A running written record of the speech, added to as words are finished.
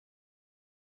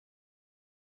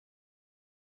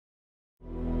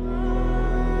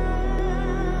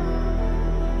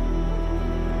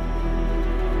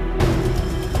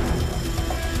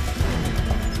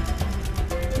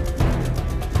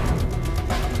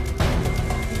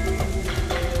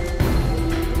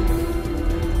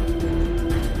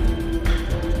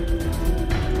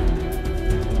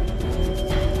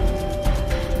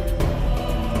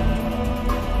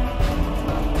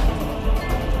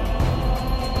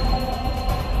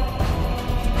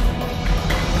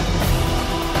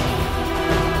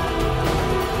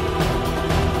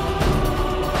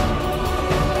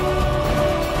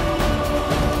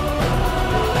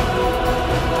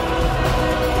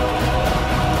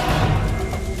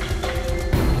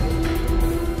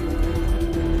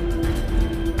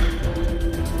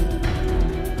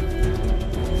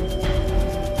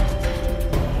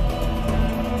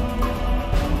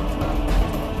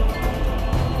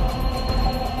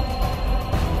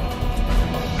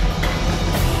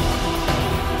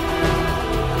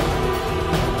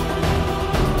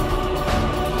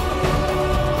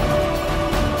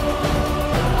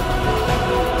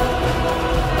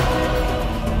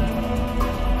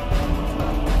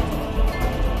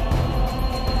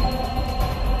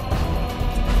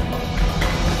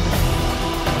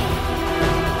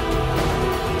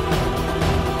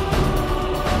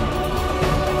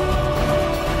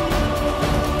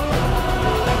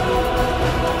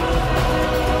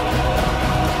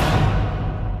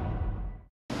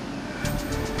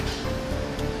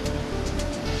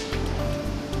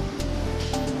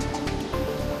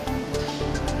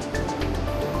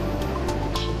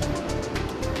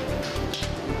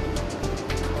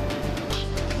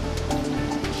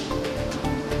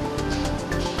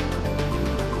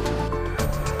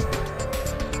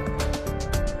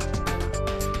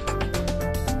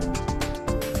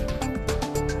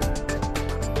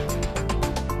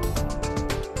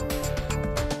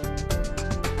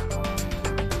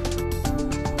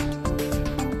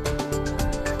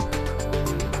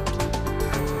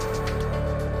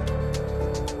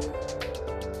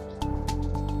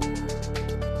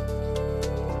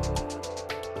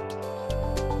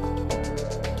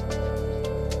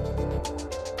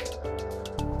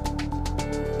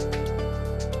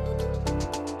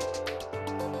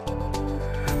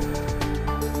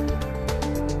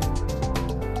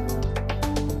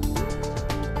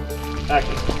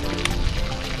Action.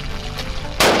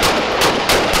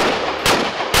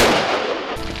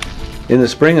 In the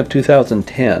spring of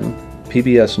 2010,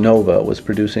 PBS Nova was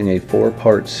producing a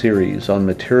 4-part series on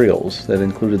materials that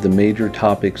included the major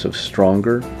topics of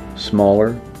stronger,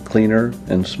 smaller, cleaner,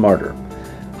 and smarter.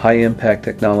 High Impact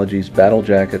Technologies Battle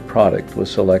Jacket product was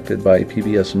selected by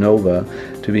PBS Nova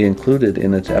to be included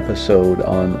in its episode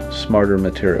on smarter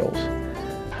materials.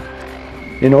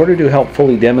 In order to help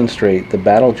fully demonstrate the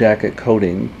Battle Jacket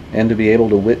coating and to be able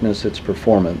to witness its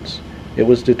performance, it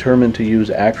was determined to use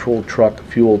actual truck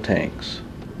fuel tanks,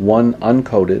 one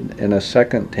uncoated and a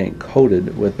second tank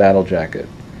coated with Battle Jacket.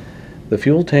 The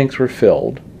fuel tanks were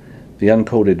filled. The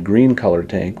uncoated green color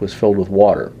tank was filled with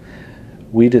water.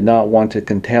 We did not want to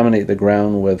contaminate the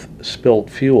ground with spilt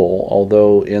fuel,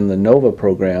 although in the NOVA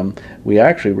program we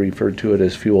actually referred to it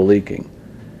as fuel leaking.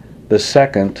 The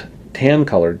second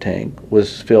tan-colored tank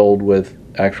was filled with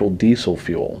actual diesel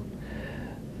fuel.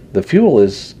 The fuel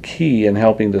is key in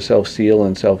helping to self-seal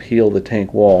and self-heal the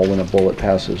tank wall when a bullet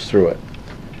passes through it.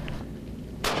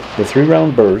 The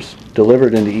 3-round burst,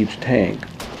 delivered into each tank,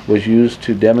 was used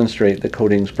to demonstrate the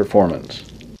coating's performance.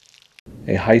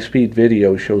 A high-speed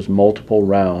video shows multiple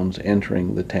rounds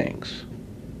entering the tanks.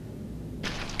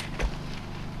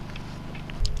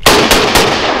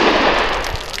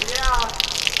 Yeah,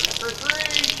 for 3.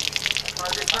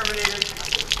 Target terminated.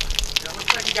 It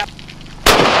looks like you got.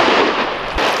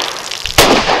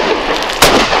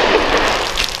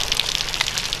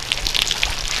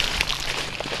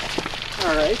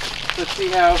 All right, let's see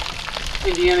how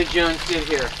Indiana Jones did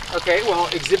here. Okay, well,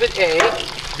 Exhibit A,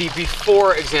 the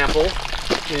before example,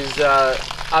 is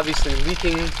obviously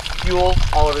leaking fuel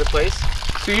all over the place.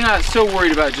 So you're not so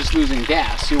worried about just losing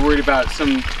gas. You're worried about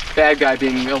some bad guy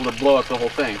being able to blow up the whole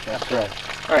thing. That's right.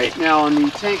 All right, now on the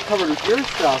tank covered with your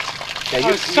stuff.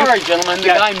 Yeah, Sorry, gentlemen, the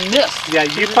guy missed. Yeah,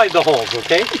 you played the holes,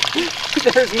 okay?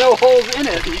 There's no holes in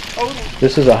it.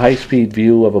 This is a high-speed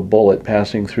view of a bullet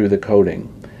passing through the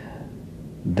coating.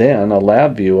 Then a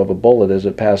lab view of a bullet as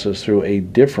it passes through a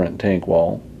different tank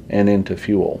wall and into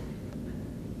fuel.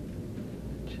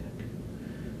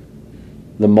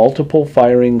 The multiple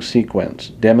firing sequence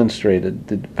demonstrated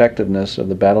the effectiveness of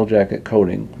the Battle Jacket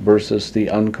coating versus the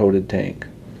uncoated tank.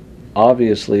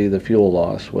 Obviously, the fuel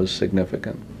loss was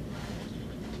significant.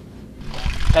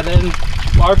 And then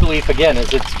our belief, again,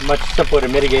 is it's much simpler to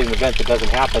mitigate an event that doesn't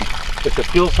happen. If the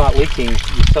fuel's not leaking,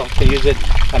 you still can use it,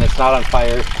 and it's not on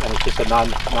fire, and it's just a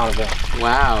non-event.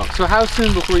 Wow. So how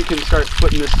soon before you can start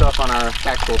putting this stuff on our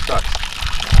actual trucks?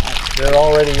 They're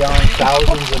already on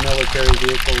thousands of military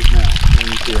vehicles now.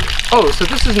 Oh, so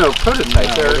this is no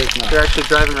prototype. No, they're actually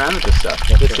driving around with this stuff.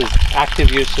 This is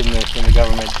active use in the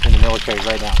government, in the military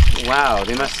right now. Wow,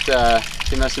 they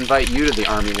must invite you to the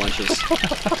Army lunches.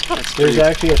 There's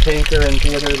actually a tanker in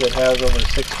theater that has over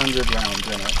 600 rounds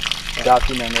in it,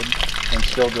 documented and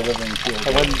still delivering fuel.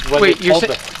 And when Wait, they pulled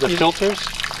the filters,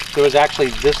 there was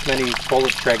actually this many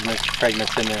bullet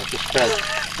fragments in there.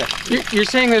 You're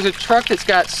saying there's a truck that's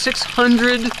got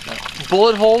 600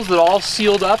 bullet holes that all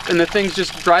sealed up, and the thing's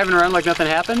just driving around like nothing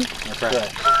happened? That's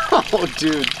right. Oh,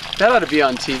 dude, that ought to be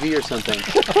on TV or something.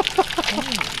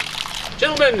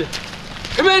 Gentlemen,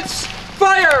 commence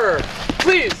fire,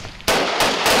 please.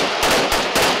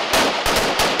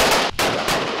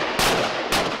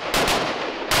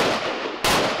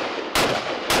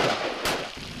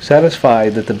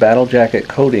 Satisfied that the Battle Jacket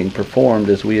coating performed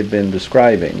as we had been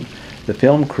describing, the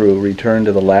film crew returned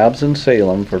to the labs in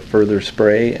Salem for further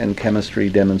spray and chemistry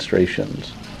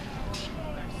demonstrations.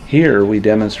 Here we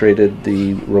demonstrated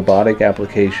the robotic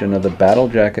application of the Battle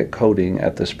Jacket coating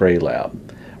at the spray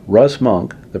lab. Russ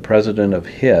Monk, the president of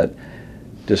HIT,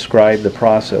 described the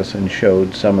process and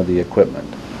showed some of the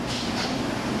equipment.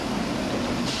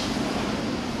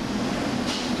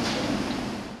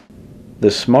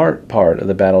 The smart part of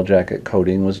the Battle Jacket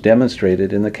coating was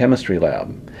demonstrated in the chemistry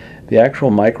lab. The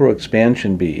actual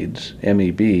micro-expansion beads,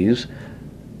 MEBs,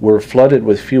 were flooded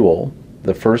with fuel,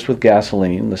 the first with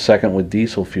gasoline, the second with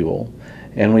diesel fuel,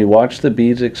 and we watched the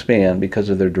beads expand because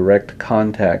of their direct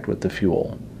contact with the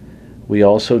fuel. We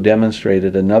also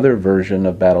demonstrated another version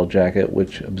of Battle Jacket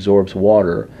which absorbs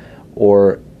water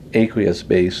or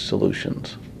aqueous-based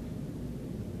solutions.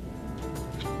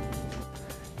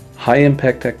 High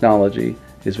Impact Technology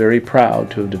is very proud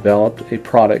to have developed a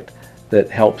product that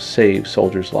helps save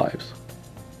soldiers' lives.